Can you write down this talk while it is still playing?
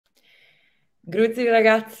Grüezi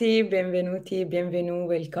ragazzi, benvenuti, bienvenue,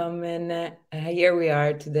 welcome. Here we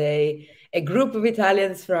are today, a group of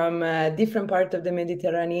Italians from different parts of the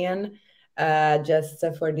Mediterranean, just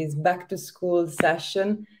for this back to school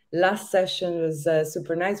session. Last session was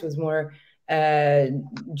super nice, was more uh,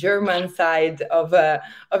 German side of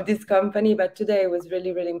this company, but today was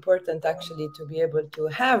really, really important actually to be able to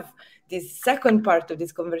have this second part of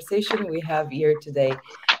this conversation we have here today.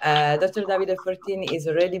 Dr. Davide Fortin has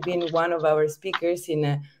already been one of our speakers in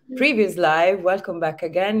a previous live. Welcome back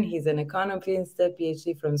again. He's an economist, a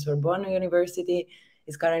PhD from Sorbonne University.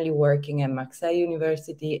 He's currently working at Marseille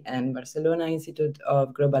University and Barcelona Institute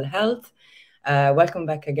of Global Health. Welcome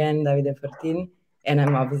back again, Davide Fortin. And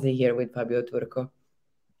I'm obviously here with Fabio Turco.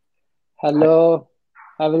 Hello,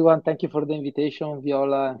 everyone. Thank you for the invitation,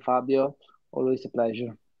 Viola and Fabio. Always a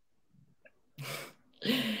pleasure.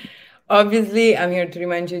 Obviously, I'm here to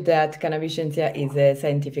remind you that Cannabis Scientia is a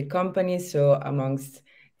scientific company. So amongst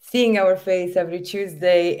seeing our face every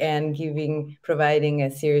Tuesday and providing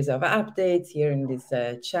a series of updates here in this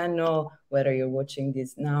channel, whether you're watching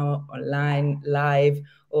this now online, live,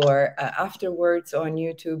 or afterwards on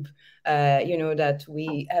YouTube, you know that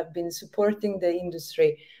we have been supporting the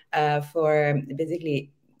industry for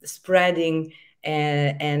basically spreading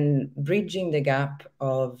and bridging the gap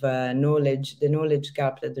of knowledge, the knowledge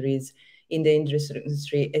gap that there is in the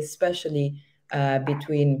industry, especially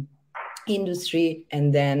between industry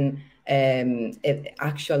and then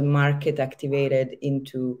actual market activated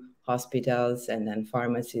into hospitals and then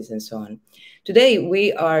pharmacies and so on. Today,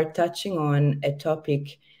 we are touching on a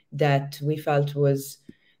topic that we felt was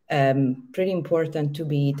pretty important to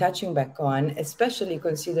be touching back on, especially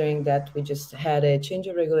considering that we just had a change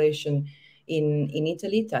of regulation in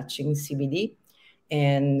Italy touching CBD.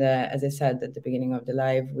 And as I said at the beginning of the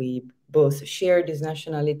live, we both share this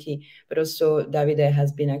nationality, but also Davide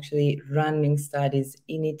has been actually running studies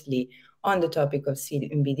in Italy on the topic of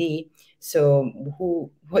CBD. So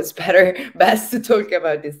who was best to talk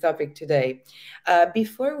about this topic today?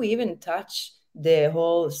 Before we even touch the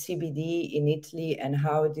whole CBD in Italy and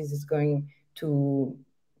how this is going to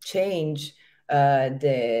change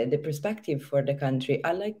the perspective for the country,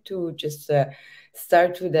 I'd like to just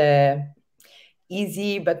start with a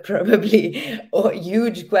easy but probably a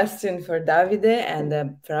huge question for Davide,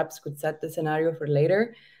 and perhaps could set the scenario for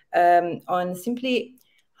later. On simply,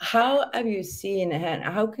 how have you seen and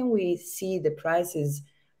how can we see the prices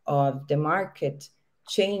of the market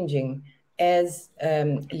changing as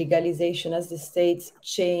legalization, as the states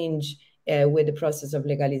change with the process of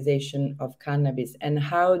legalization of cannabis, and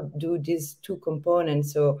how do these two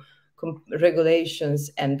components, so regulations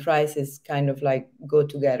and prices, kind of like go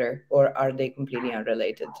together, or are they completely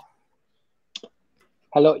unrelated?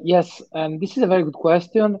 Hello. Yes, this is a very good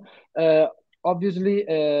question. Obviously,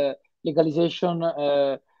 legalization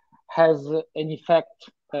has an effect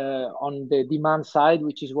on the demand side,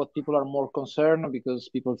 which is what people are more concerned because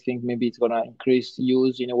people think maybe it's going to increase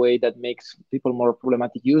use in a way that makes people more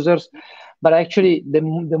problematic users. But actually, the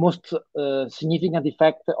most significant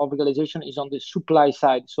effect of legalization is on the supply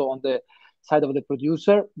side, so on the side of the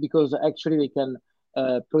producer, because actually they can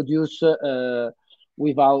produce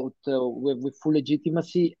with full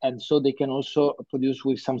legitimacy, and so they can also produce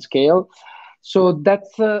with some scale. So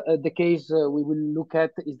that's the case we will look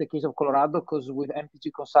at is the case of Colorado, because with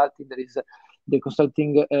MPG Consulting, there is the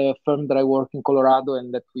consulting firm that I work in Colorado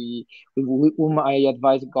and that with whom I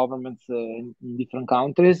advise governments in different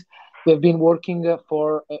countries. We have been working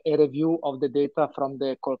for a review of the data for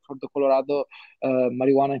the Colorado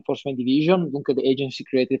Marijuana Enforcement Division, the agency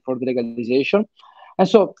created for the legalization. And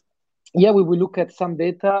so yeah, we will look at some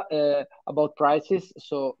data about prices.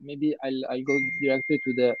 So maybe I'll go directly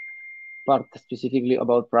to the part specifically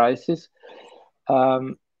about prices.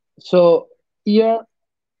 So here,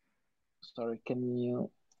 sorry, can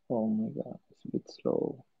you? Oh my God, it's a bit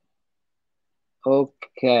slow.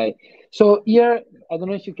 Okay, so here, I don't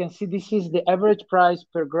know if you can see, this is the average price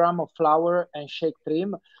per gram of flower and shake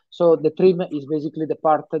trim. So the trim is basically the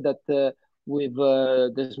part that with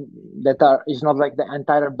this that are is not like the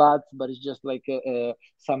entire buds, but it's just like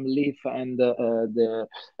some leaf and the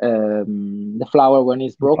flower when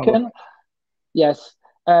it's broken. Yes.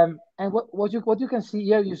 And what you can see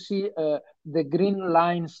here, you see the green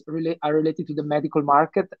lines are related to the medical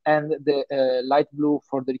market and the light blue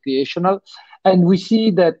for the recreational. And we see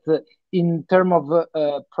that in terms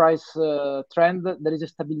of price trend, there is a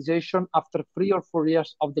stabilization after 3 or 4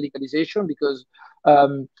 years of the legalization because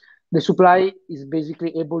the supply is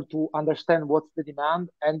basically able to understand what's the demand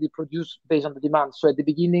and they produce based on the demand. So at the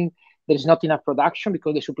beginning, there is not enough production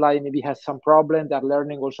because the supply maybe has some problem. They're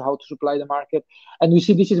learning also how to supply the market. And we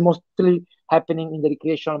see this is mostly happening in the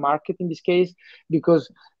recreational market in this case, because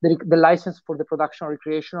the license for the production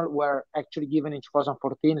recreational were actually given in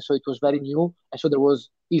 2014. So it was very new. And so there was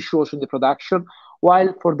issues in the production.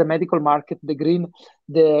 While for the medical market, the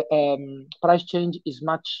price change is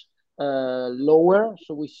much lower.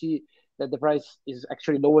 So we see that the price is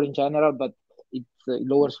actually lower in general, but it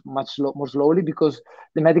lowers much more slowly because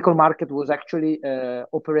the medical market was actually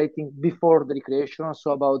operating before the recreational.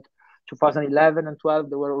 So about 2011 and 12,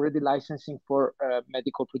 they were already licensing for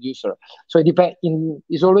medical producer. So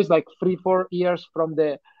it's always like 3-4 years from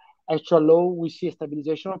the actual law, we see a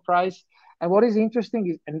stabilization of price. And what is interesting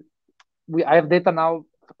is, and I have data now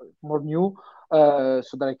more new,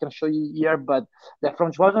 so that I can show you here, but that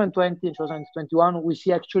from 2020 and 2021, we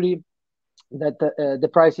see actually that the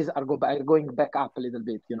prices are going back up a little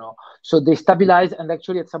bit, So they stabilize, and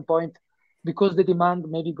actually at some point, because the demand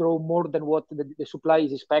maybe grow more than what the supply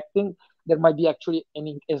is expecting, there might be actually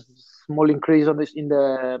a small increase on this in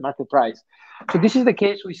the market price. So this is the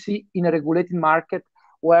case we see in a regulated market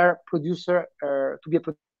where to be a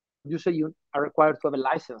producer, you are required to have a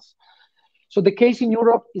license. So the case in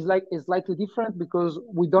Europe is slightly different because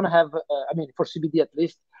we don't have, for CBD at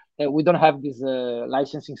least, we don't have this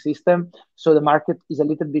licensing system. So the market is a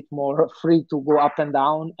little bit more free to go up and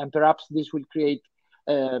down, and perhaps this will create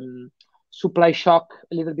supply shock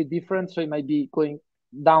a little bit different. So it might be going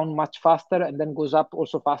down much faster and then goes up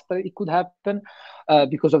also faster. It could happen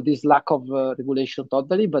because of this lack of regulation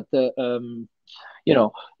totally, but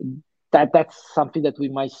that's something that we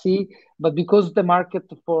might see. But because the market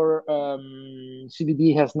for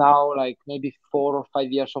CBD has now like maybe 4 or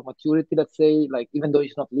 5 years of maturity, let's say, like even though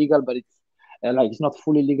it's not legal, but it's it's not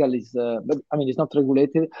fully legal. It's not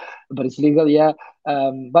regulated, but it's legal. Yeah.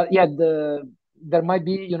 But yeah, there might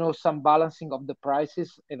be some balancing of the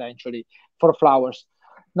prices eventually for flowers.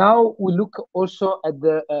 Now we look also at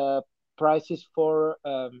the prices for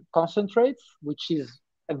concentrates, which is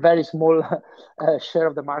a very small share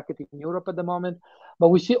of the market in Europe at the moment. But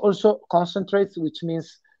we see also concentrates, which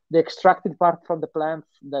means the extracted part from the plant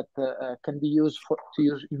that can be used to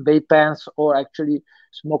use in vape pens, or actually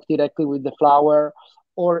smoked directly with the flower,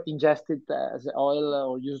 or ingested as oil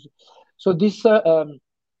or used. So this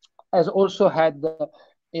has also had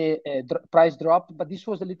a price drop, but this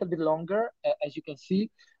was a little bit longer, as you can see,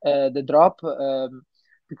 the drop,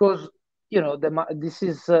 because this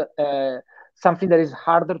is something that is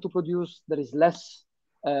harder to produce. There is less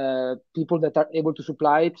people that are able to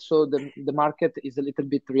supply it, so the market is a little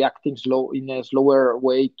bit reacting in a slower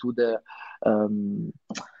way to the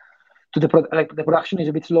the production is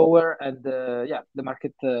a bit slower, and the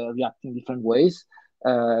market reacting different ways.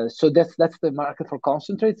 So that's the market for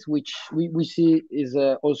concentrates, which we see is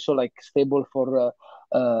also like stable for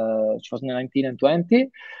 2019 and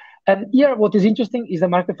 20. And here, what is interesting is the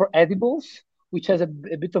market for edibles, which has a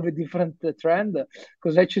bit of a different trend,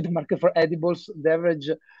 because actually the market for edibles, the average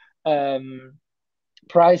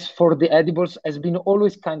price for the edibles has been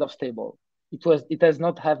always kind of stable. It has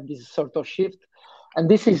not had this sort of shift, and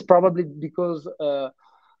this is probably because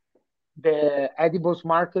the edibles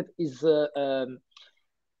market is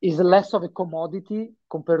less of a commodity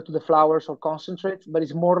compared to the flowers or concentrates, but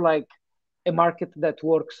it's more like a market that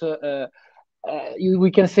works.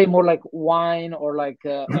 We can say more like wine or like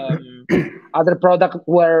other product,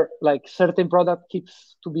 where like certain product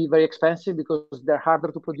keeps to be very expensive because they're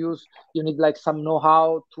harder to produce. You need like some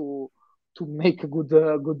know-how to make good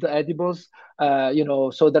edibles.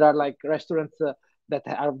 So there are like restaurants that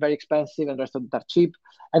are very expensive and restaurants that are cheap.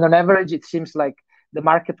 And on average, it seems like the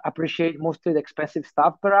market appreciate mostly the expensive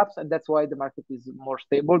stuff, perhaps, and that's why the market is more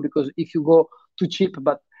stable. Because if you go too cheap,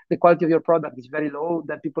 but the quality of your product is very low,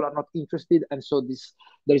 then people are not interested, and so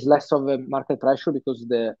there is less of a market pressure because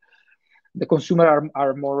the consumer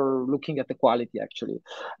are more looking at the quality actually.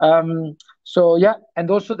 So yeah, and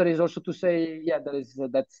also there is also to say,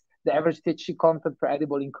 that's the average THC content per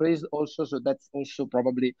edible increased also, so that's also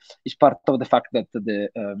probably is part of the fact that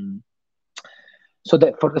so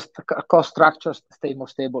that for the cost structures stay more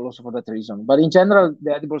stable also for that reason. But in general,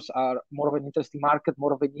 the edibles are more of an interesting market,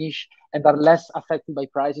 more of a niche, and are less affected by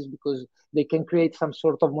prices because they can create some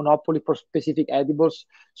sort of monopoly for specific edibles,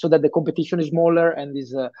 so that the competition is smaller and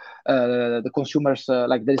is the consumers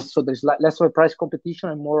there's less of a price competition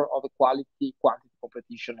and more of a quantity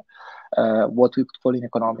competition, what we could call in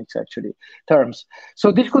economics actually terms.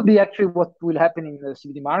 So this could be actually what will happen in the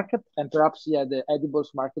CBD market, and perhaps the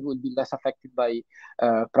edibles market will be less affected by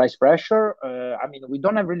price pressure. I mean, we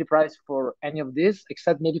don't have really price for any of this,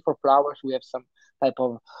 except maybe for flowers. We have some type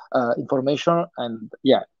of information, and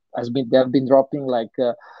they have been dropping like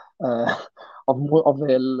of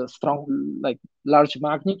a strong, like large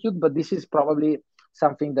magnitude, but this is probably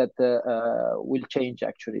something that will change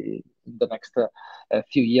actually in the next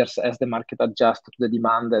few years as the market adjusts to the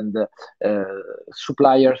demand, and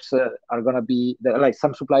suppliers are going to be like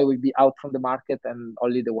some supply will be out from the market, and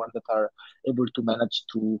only the ones that are able to manage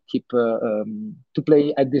to keep to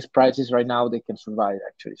play at these prices right now, they can survive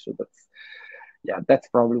actually. So that's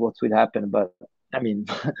probably what will happen. But I mean,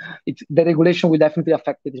 the regulation will definitely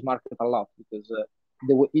affect this market a lot, because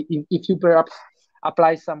if you perhaps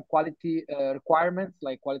apply some quality requirements,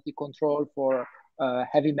 like quality control for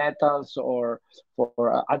heavy metals or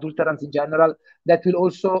for adulterants in general, that will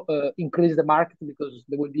also increase the market, because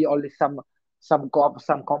there will be only some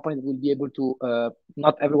companies will be able to,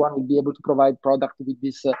 not everyone will be able to provide product with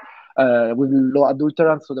this with low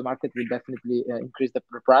adulterants, so the market will definitely increase the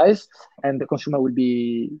price, and the consumer will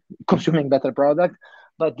be consuming better product.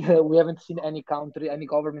 But we haven't seen any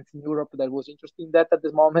government in Europe that was interested in that at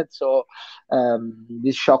this moment. So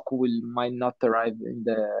this shock might not arrive in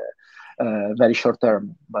the very short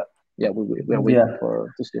term. But we are waiting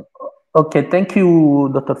to see. Okay, thank you,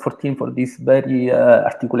 Dr. Fortin, for this very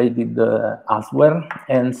articulated answer.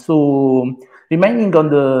 And so, remaining on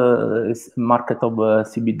the market of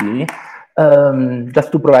CBD,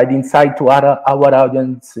 just to provide insight to our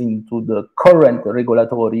audience into the current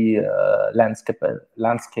regulatory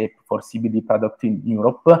landscape for CBD product in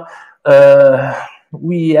Europe,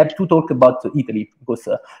 we have to talk about Italy, because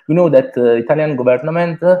we know that the Italian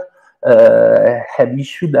government have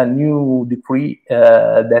issued a new decree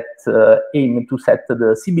that aim to set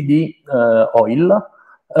the CBD oil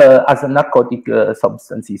as a narcotic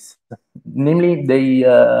substances. Namely,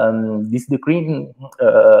 this decree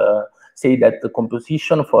say that the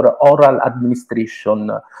composition for oral administration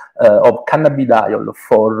of cannabidiol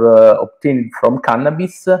for obtained from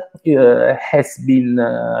cannabis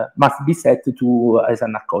must be set to as a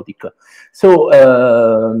narcotic. So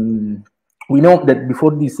we know that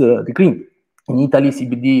before this decree, in Italy,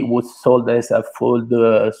 CBD was sold as a food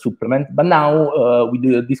supplement, but now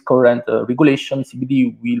with this current regulation,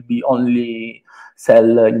 CBD will be only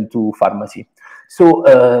sell into pharmacy. So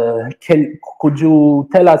could you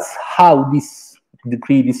tell us how this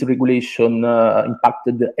decree, this regulation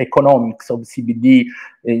impacted the economics of CBD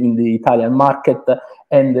in the Italian market,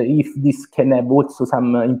 and if this can have also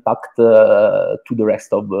some impact to the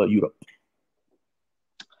rest of Europe?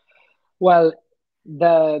 Well,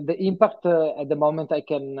 the impact at the moment, I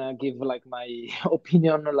can give like my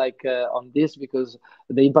opinion on this, because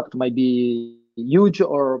the impact might be huge,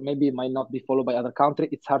 or maybe it might not be followed by other countries.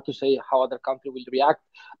 It's hard to say how other countries will react.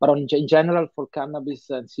 But in general, for cannabis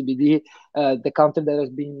and CBD, the country that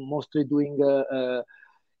has been mostly doing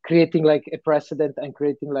creating like a precedent and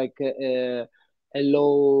creating like a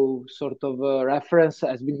low sort of reference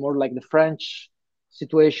has been more like the French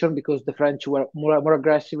situation, because the French were more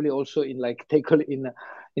aggressively also in like tackle in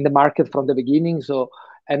the market from the beginning. So,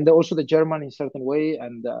 and also the German in certain way,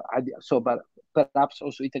 and but perhaps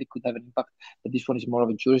also Italy could have an impact. But this one is more of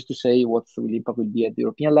a jury to say what the impact will be at the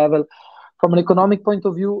European level. From an economic point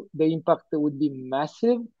of view, the impact would be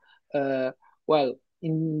massive. Well,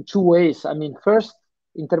 in two ways. I mean, first,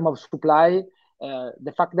 in terms of supply,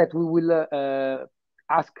 the fact that we will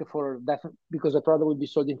ask for that, because the product will be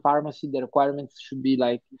sold in pharmacy, the requirements should be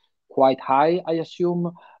like quite high, I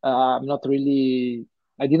assume. I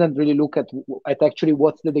didn't really look at actually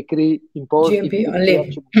what's the decree imposed. GMP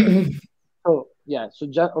only. So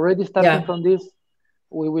just already starting from this,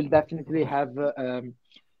 we will definitely have a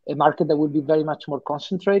market that will be very much more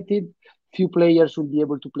concentrated. Few players will be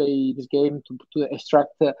able to play this game to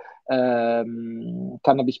extract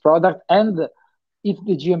cannabis product, and if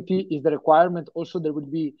the GMP is the requirement, also there will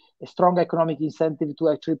be a strong economic incentive to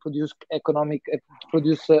actually produce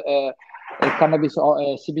cannabis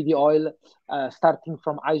CBD oil, starting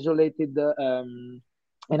from isolated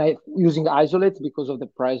using isolates because of the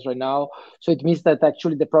price right now. So it means that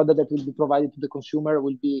actually the product that will be provided to the consumer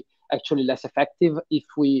will be actually less effective if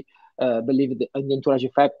we believe in the entourage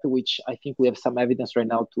effect, which I think we have some evidence right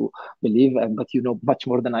now to believe, but you know much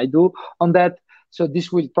more than I do on that. So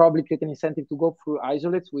this will probably create an incentive to go through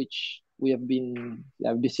isolates, which we have been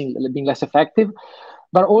seeing being less effective.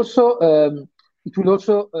 But also it will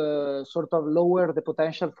also sort of lower the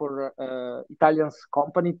potential for Italian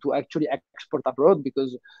company to actually export abroad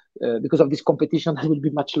because of this competition that will be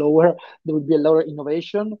much lower. There will be a lower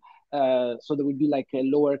innovation, so there will be like a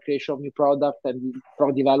lower creation of new product and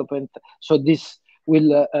product development. So this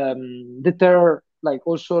will deter like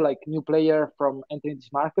also like new player from entering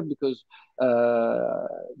this market because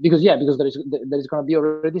there is going to be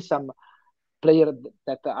already some players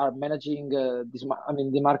that are managing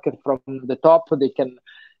the market from the top.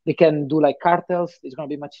 They can do like cartels. It's going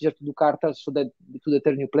to be much easier to do cartels so that to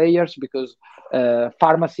deter new players because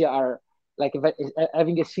pharmacy are like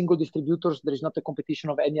having a single distributors. There is not a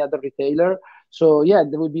competition of any other retailer. So yeah,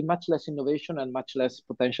 there will be much less innovation and much less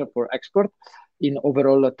potential for export in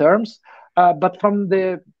overall terms. But from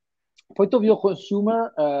the point of view of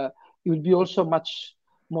consumer, it will be also much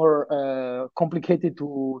more complicated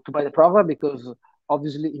to buy the product because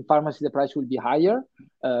obviously in pharmacy the price will be higher.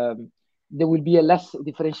 There will be a less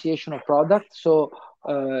differentiation of product. So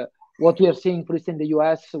what we are seeing, for instance, in the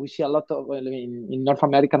US, we see a lot of in North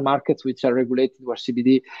American markets which are regulated where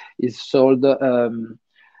CBD is sold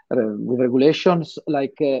with regulations.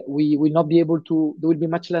 Like we will not be able to. There will be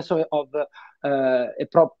much less of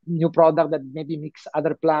new product that maybe mix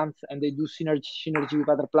other plants and they do synergy with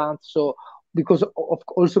other plants. So because of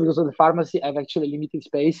the pharmacy have actually limited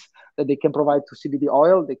space that they can provide to CBD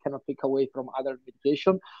oil, they cannot take away from other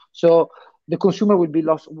medication. So the consumer will be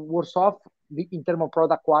worse off in terms of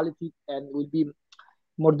product quality, and it will be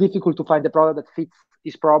more difficult to find the product that fits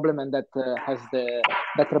his problem and that has the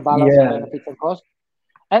better balance of benefits and cost.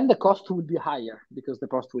 And the cost will be higher because the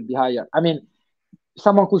cost will be higher. I mean,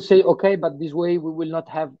 someone could say, okay, but this way we will not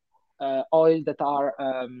have oil that are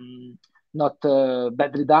not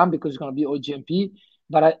badly done because it's going to be all GMP.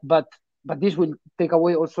 But this will take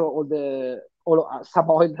away also some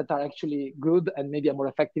oil that are actually good and maybe are more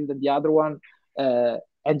effective than the other one.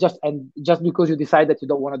 And just because you decide that you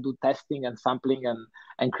don't want to do testing and sampling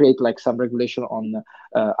and create like some regulation on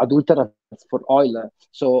adulterants for oil.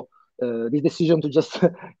 So this decision to just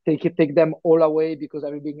take them all away because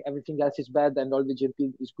everything else is bad and all the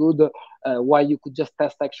GMP is good, while you could just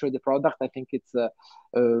test actually the product, I think it's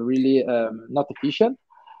really not efficient.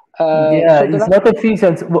 It's not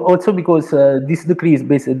efficient also because this decree is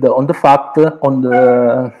based on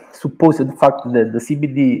the supposed fact that the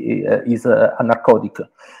CBD is a narcotic.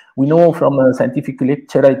 We know from a scientific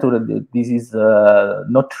literature that this is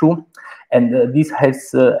not true, and this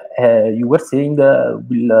has, you were saying,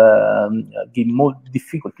 will give more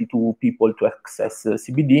difficulty to people to access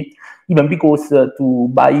CBD, even because to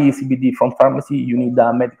buy CBD from pharmacy you need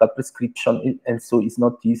a medical prescription, and so it's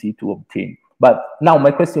not easy to obtain. But now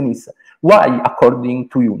my question is, why, according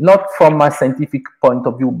to you, not from a scientific point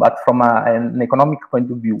of view, but from an economic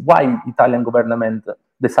point of view, why Italian government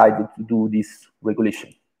decided to do this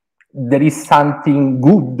regulation? There is something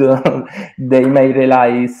good they may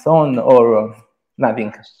rely on or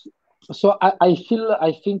nothing? So I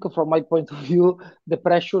think from my point of view, the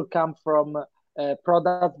pressure comes from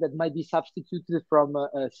products that might be substituted from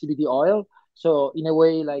CBD oil. So in a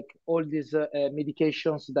way, like all these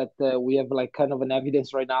medications that we have like kind of an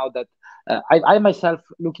evidence right now that I myself,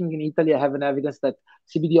 looking in Italy, I have an evidence that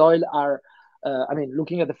CBD oil are,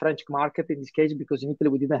 looking at the French market in this case, because in Italy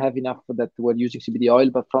we didn't have enough that were using CBD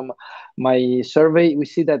oil. But from my survey, we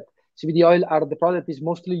see that CBD oil are the product is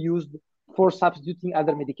mostly used for substituting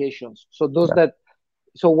other medications.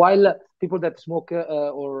 So while people that smoke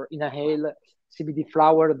or inhale CBD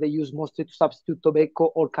flower, they use mostly to substitute tobacco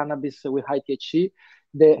or cannabis with high THC.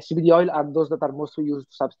 The CBD oil are those that are mostly used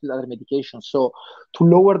to substitute other medications. So to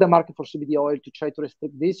lower the market for CBD oil, to try to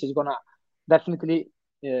restrict this is going to definitely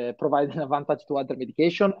provide an advantage to other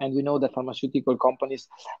medication. And we know that pharmaceutical companies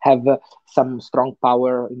have some strong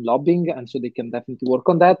power in lobbying, and so they can definitely work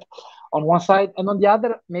on that on one side. And on the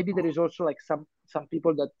other, maybe there is also like some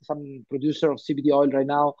producer of CBD oil right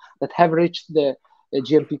now that have reached the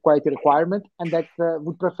GMP quality requirement, and that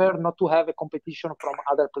would prefer not to have a competition from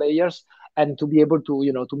other players, and to be able to,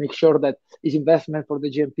 to make sure that his investment for the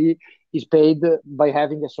GMP is paid by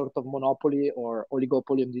having a sort of monopoly or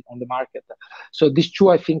oligopoly on the market. So these two,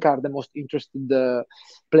 I think, are the most interested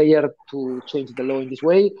player to change the law in this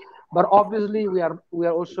way. But obviously, we are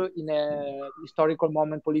also in a historical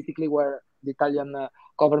moment politically where the Italian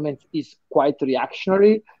government is quite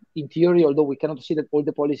reactionary in theory, although we cannot see that all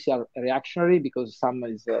the policies are reactionary, because some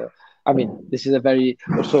is, this is a very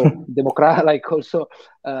also democratic, like also,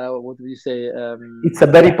 what do you say? It's a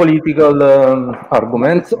very political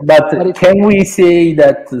argument, but can we say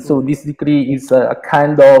that, so this decree is a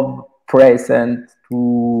kind of present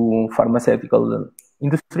to pharmaceutical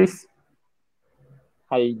industries?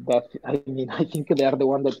 I mean, I think they are the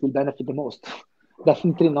one that will benefit the most.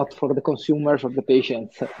 Definitely not for the consumers or the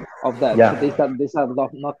patients of that. Yeah. These are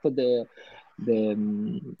not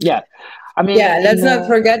yeah. I mean, Yeah, let's not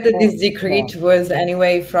forget that this decree yeah. was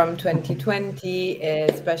anyway from 2020,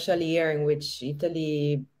 a special year in which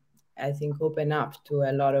Italy, I think, opened up to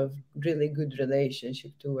a lot of really good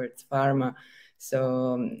relationship towards pharma.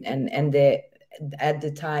 So, and the at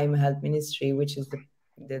the time health ministry, which is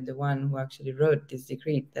the one who actually wrote this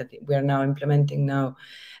decree that we are now implementing now,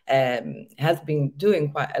 has been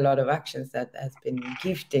doing quite a lot of actions that has been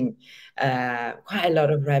gifting quite a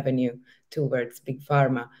lot of revenue towards big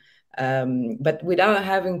pharma. But without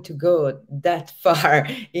having to go that far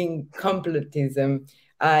in completism,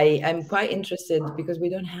 I'm quite interested because we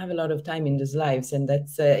don't have a lot of time in these lives, and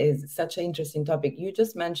that's is such an interesting topic. You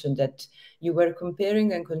just mentioned that you were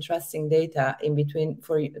comparing and contrasting data in between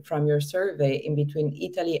from your survey in between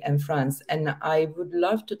Italy and France, and I would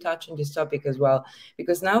love to touch on this topic as well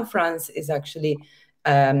because now France is actually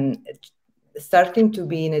starting to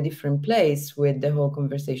be in a different place with the whole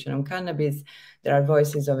conversation on cannabis. There are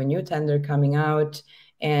voices of a new tender coming out.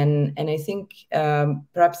 And I think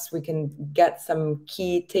perhaps we can get some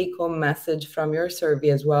key take-home message from your survey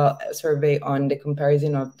as well, a survey on the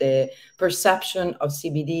comparison of the perception of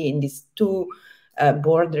CBD in these two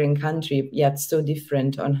bordering countries, yet so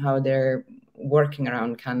different on how they're working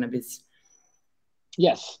around cannabis.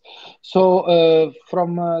 Yes. So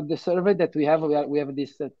from the survey that we have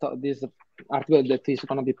this article that is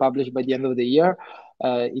going to be published by the end of the year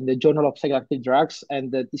in the Journal of Psychoactive Drugs,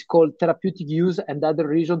 and it's called Therapeutic Use and Other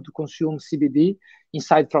Reasons to Consume CBD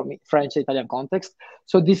Insight from French and Italian Context.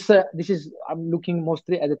 So this is, I'm looking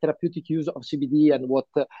mostly at the therapeutic use of CBD and what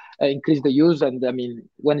increase the use. And I mean,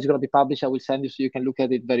 when it's going to be published, I will send you so you can look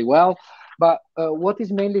at it very well. But what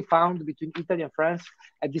is mainly found between Italy and France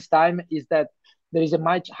at this time is that there is a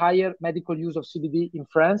much higher medical use of CBD in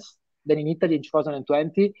France than in Italy in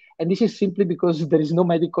 2020, and this is simply because there is no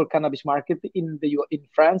medical cannabis market in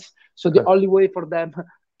France. So the only way for them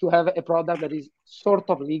to have a product that is sort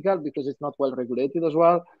of legal, because it's not well regulated as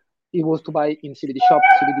well, it was to buy in CBD shop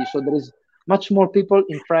CBD. So there is much more people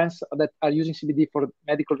in France that are using CBD for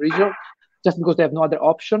medical reason, just because they have no other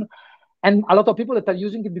option, and a lot of people that are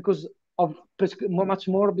using it because of much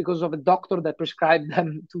more because of a doctor that prescribed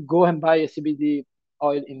them to go and buy a CBD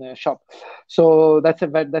oil in a shop. So that's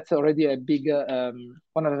already a big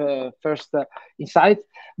one of the first insights.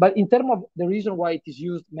 But in terms of the reason why it is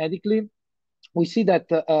used medically, we see that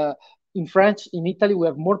in France, in Italy, we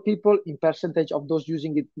have more people in percentage of those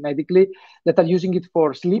using it medically that are using it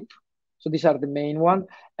for sleep. So these are the main one,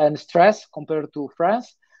 and stress compared to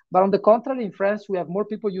France. But on the contrary, in France, we have more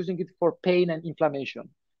people using it for pain and inflammation.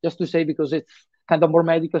 Just to say, because it's kind of more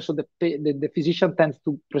medical, so the physician tends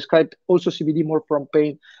to prescribe also CBD more from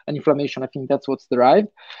pain and inflammation. I think that's what's derived.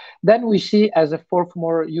 Then we see as a fourth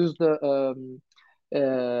more used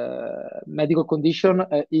medical condition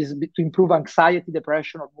is to improve anxiety,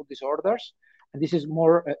 depression, or mood disorders. And this is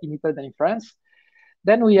more in Italy than in France.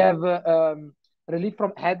 Then we have relief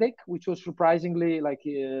from headache, which was surprisingly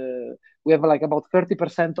we have like about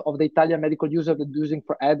 30% of the Italian medical users that are using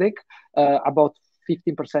for headache, about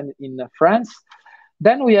 15% in France.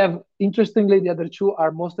 Then we have, interestingly, the other two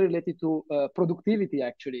are mostly related to productivity,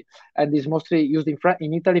 actually, and is mostly used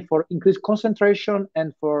in Italy for increased concentration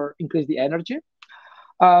and for increase the energy.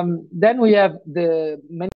 Then we have the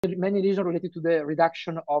many reasons related to the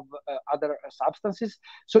reduction of other substances.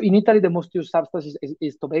 So in Italy, the most used substance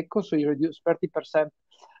is tobacco. So you reduce 30%,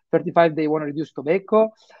 35%, they want to reduce tobacco.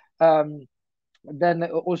 Then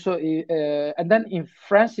also, and then in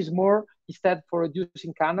France is more, instead for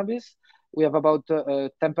reducing cannabis, we have about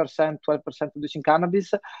 10%, 12% reducing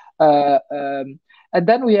cannabis. And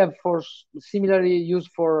then we have for similarly used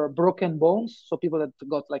for broken bones. So people that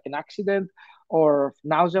got like an accident or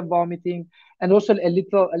nausea, vomiting, and also a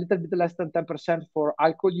little bit less than 10% for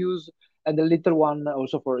alcohol use, and a little one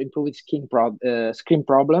also for improving skin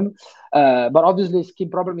problem. But obviously skin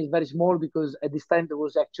problem is very small because at this time there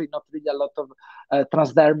was actually not really a lot of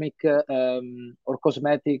transdermic or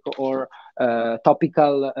cosmetic or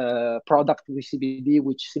topical product with CBD,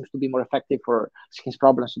 which seems to be more effective for skin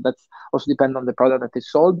problems. So that's also depend on the product that is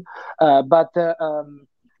sold. But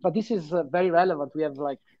this is very relevant. We have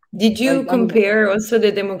like. Did you compare also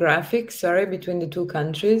the demographics, between the two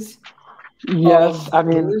countries? Yes, I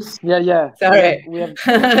mean, yeah. Sorry, we have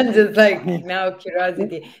just like now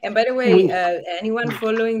curiosity. And by the way, anyone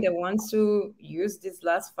following that wants to use these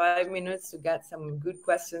last 5 minutes to get some good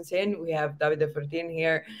questions in, we have Davide Fortin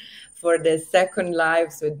here for the second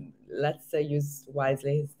live. So let's use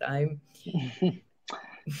wisely his time.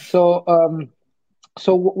 So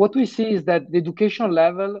So what we see is that the education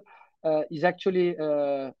level is actually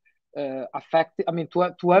affected. I mean,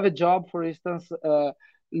 to have a job, for instance,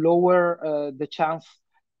 lower the chance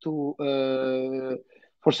to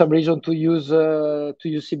for some reason to use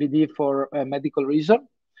CBD for a medical reason.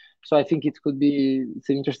 So I think it could be, it's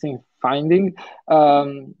an interesting finding.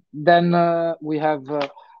 Then we have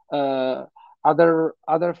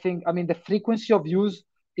other thing. I mean, the frequency of use,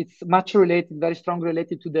 it's much related, very strongly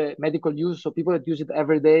related to the medical use. So people that use it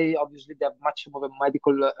every day, obviously they have much more of a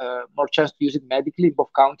medical, more chance to use it medically in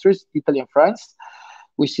both countries, Italy and France.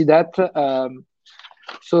 We see that.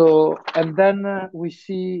 So, and then we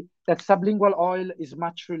see that sublingual oil is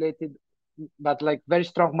much related, but like very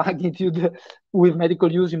strong magnitude with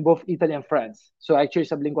medical use in both Italy and France. So actually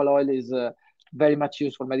sublingual oil is very much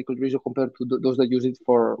used for medical reasons compared to those that use it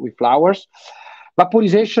for with flowers.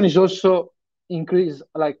 Vaporization is also increased,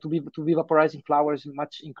 like to be vaporizing flowers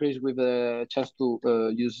much increased with a chance to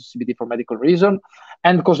use CBD for medical reason.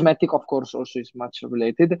 And cosmetic, of course, also is much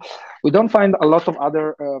related. We don't find a lot of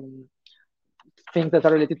other things that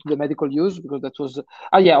are related to the medical use, because that was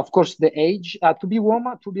yeah, of course, the age. To be a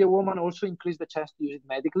woman also increase the chance to use it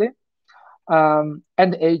medically. And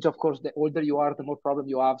the age, of course, the older you are, the more problem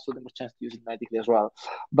you have, so the more chance to use it medically as well.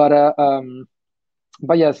 But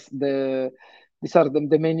yes, these are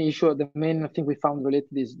the main issue. The main thing we found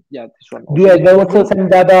related is, yeah, this one. Do you have also some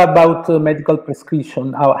data about medical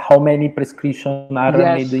prescription? How many prescriptions are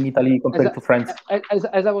made in Italy compared to France?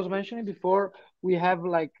 As I was mentioning before, we have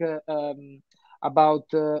like about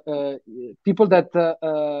people that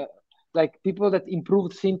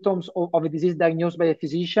improved symptoms of a disease diagnosed by a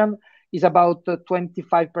physician is about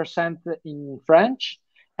 25% in French,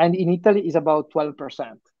 and in Italy is about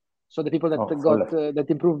 12%. So the people that that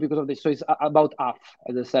improved because of this, so it's about half,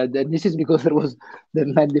 as I said. And this is because there was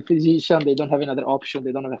the physician, they don't have another option,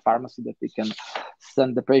 they don't have a pharmacy that they can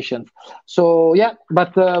send the patient. So yeah,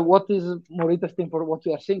 but what is more interesting for what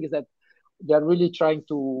we are seeing is that they're really trying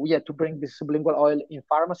to bring this sublingual oil in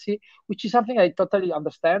pharmacy, which is something I totally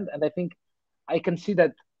understand, and I think I can see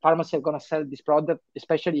that pharmacy are going to sell this product,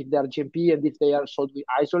 especially if they are GMP and if they are sold with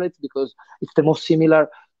isolates, because it's the most similar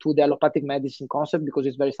to the allopathic medicine concept, because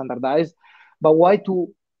it's very standardized. But why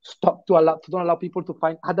to stop to don't allow people to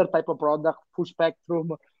find other type of product, full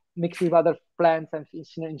spectrum, mixed with other plants and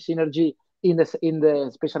in synergy in the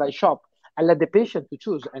specialized shop, and let the patient to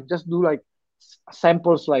choose and just do like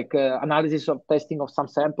samples, like analysis of testing of some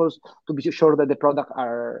samples to be sure that the product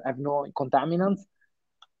have no contaminants.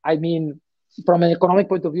 I mean, from an economic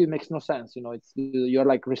point of view, it makes no sense. You know, you're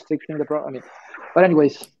like restricting the product. I mean, but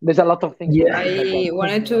anyways, there's a lot of things. Yeah, I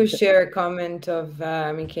wanted to share a comment of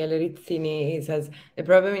Michele Rizzini. He says the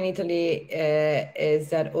problem in Italy is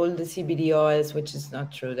that all the CBD oils, which is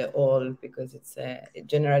not true, the all, because it's a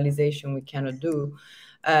generalization we cannot do,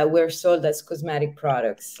 were sold as cosmetic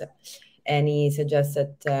products. And he suggests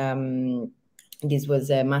that this was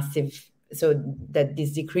a massive, so that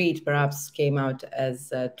this decree perhaps came out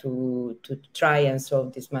as to try and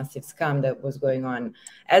solve this massive scam that was going on.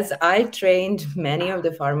 As I trained many of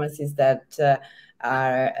the pharmacies that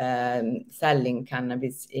are selling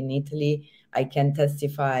cannabis in Italy, I can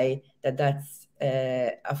testify that that's,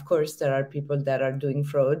 of course, there are people that are doing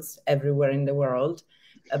frauds everywhere in the world,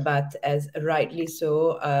 but as rightly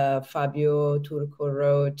so, Fabio Turco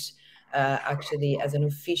wrote, actually as an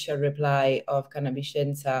official reply of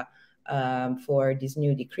Cannabiscienza for this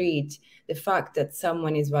new decree, the fact that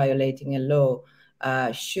someone is violating a law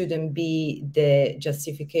shouldn't be the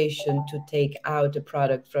justification to take out a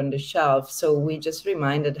product from the shelf. So we just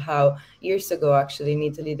reminded how years ago, actually, in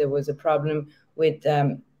Italy, there was a problem with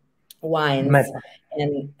wines.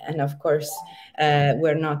 And of course,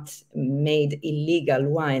 were not made illegal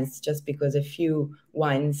wines just because a few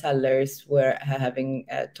wine sellers were having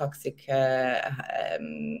toxic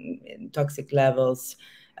levels.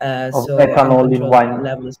 So methanol in wine.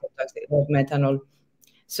 levels of methanol.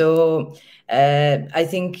 So I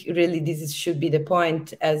think really this should be the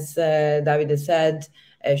point, as Davide said.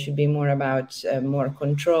 Should be more about more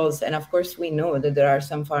controls. And of course, we know that there are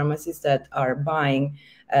some pharmacies that are buying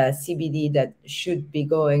CBD that should be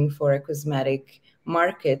going for a cosmetic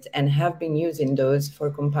market and have been using those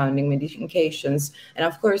for compounding medications. And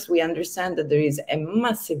of course, we understand that there is a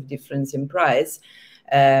massive difference in price.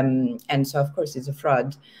 And so, of course, it's a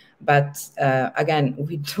fraud. But again,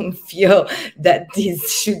 we don't feel that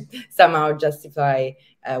this should somehow justify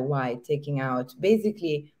why taking out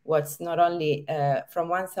basically what's not only from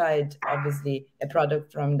one side, obviously, a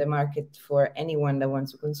product from the market for anyone that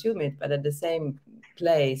wants to consume it, but at the same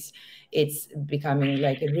place, it's becoming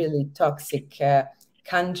like a really toxic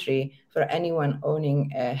country for anyone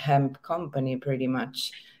owning a hemp company, pretty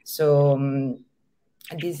much. So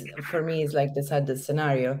this for me is like the saddest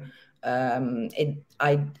scenario.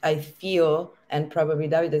 I feel, and probably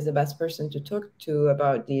David is the best person to talk to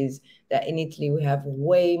about this, that in Italy we have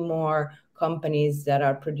way more companies that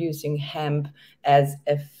are producing hemp as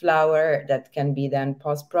a flower that can be then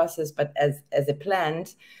post-processed, but as a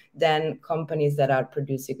plant, than companies that are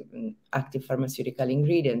producing active pharmaceutical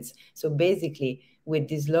ingredients. So basically, with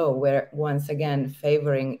this law, we're once again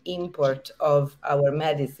favoring import of our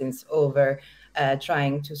medicines over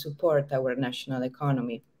trying to support our national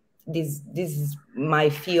economy. This is my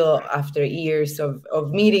feel after years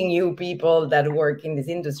of meeting new people that work in this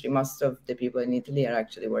industry. Most of the people in Italy are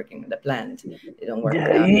actually working in the plant. They don't work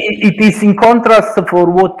Yeah, in other. it is in contrast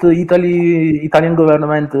for what Italian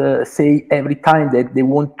government say every time that they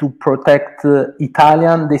want to protect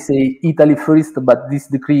Italian. They say Italy first, but this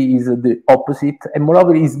decree is the opposite. And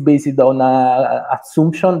moreover, is based on a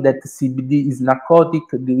assumption that CBD is narcotic,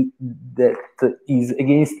 that is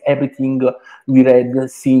against everything we read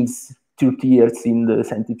since 30 years in the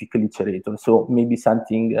scientific literature. So maybe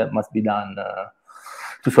something must be done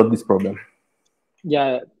to solve this problem.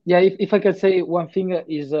 Yeah. If I can say one thing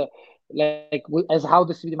is as how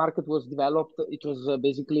the CBD market was developed, it was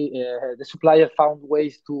basically the supplier found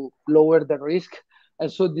ways to lower the risk,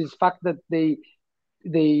 and so this fact that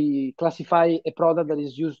they classify a product that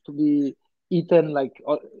is used to be eaten like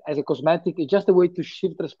as a cosmetic is just a way to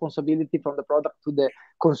shift responsibility from the product to the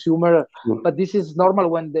consumer. But this is normal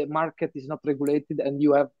when the market is not regulated and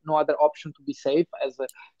you have no other option to be safe as a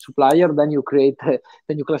supplier. Then you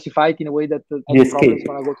classify it in a way that any problem is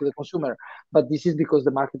going to go to the consumer. But this is because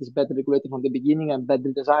the market is better regulated from the beginning and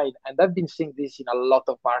better designed. And I've been seeing this in a lot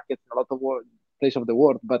of markets, in a lot of places of the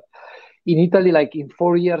world. But in Italy, like in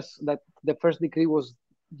 4 years that the first decree was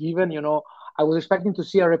given, I was expecting to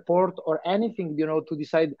see a report or anything, to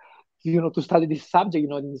decide, to study this subject.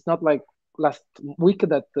 It's not like last week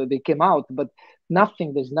that they came out, but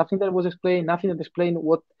nothing. There's nothing that was explained, nothing that explained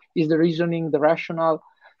what is the reasoning, the rationale.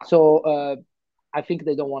 So I think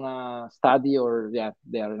they don't want to study, or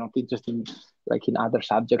they are not interested like in other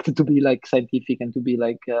subjects to be like scientific and to be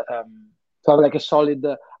like to have like a solid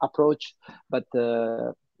approach. But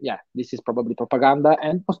this is probably propaganda,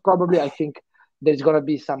 and most probably I think there's going to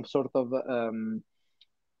be some sort of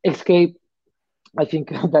escape. I think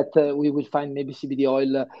that we will find maybe CBD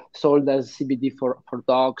oil sold as CBD for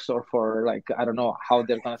dogs, or for like, I don't know how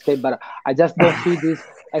they're going to escape, but I just don't see this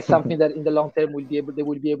as something that in the long term they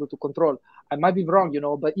will be able to control. I might be wrong,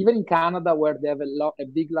 but even in Canada, where they have a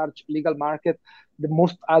big, large legal market,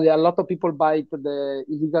 a lot of people buy the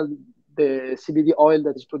CBD oil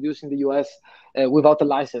that is produced in the US without a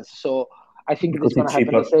license. So I think it's going to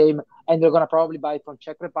happen the same, and they're going to probably buy it from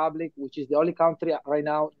Czech Republic, which is the only country right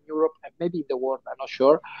now in Europe and maybe in the world, I'm not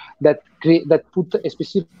sure, that put a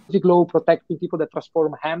specific law protecting people that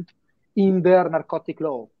transform hemp in their narcotic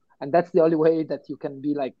law. And that's the only way that you can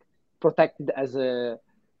be like protected as a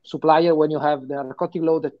supplier, when you have the narcotic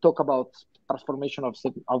law that talk about transformation of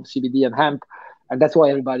CBD and hemp. And that's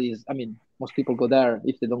why most people go there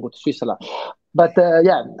if they don't go to Switzerland. But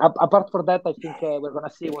apart from that, I think we're gonna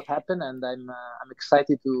see what happens, and I'm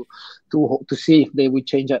excited to see if they will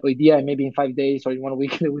change that idea, and maybe in 5 days or in 1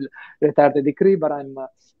 week they will retire the decree. But I'm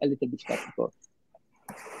a little bit skeptical.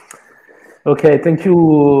 Okay, thank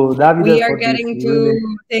you, Davide. We are getting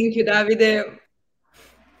to thank you, Davide.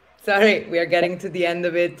 Sorry, we are getting to the end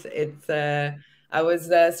of it. It's I was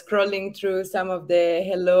scrolling through some of the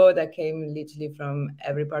hello that came literally from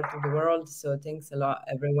every part of the world. So thanks a lot,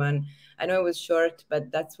 everyone. I know it was short,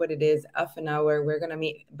 but that's what it is. Half an hour. We're going to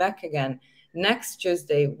meet back again next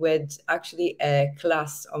Tuesday with actually a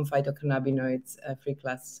class on phytocannabinoids, a free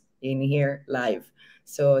class in here live.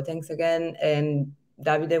 So thanks again. And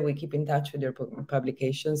Davide, we keep in touch with your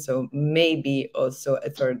publication. So maybe also a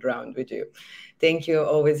third round with you. Thank you.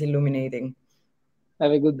 Always illuminating.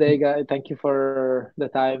 Have a good day, guys. Thank you for the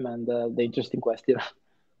time and the interesting question.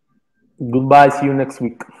 Goodbye. See you next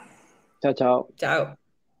week. Ciao, ciao. Ciao.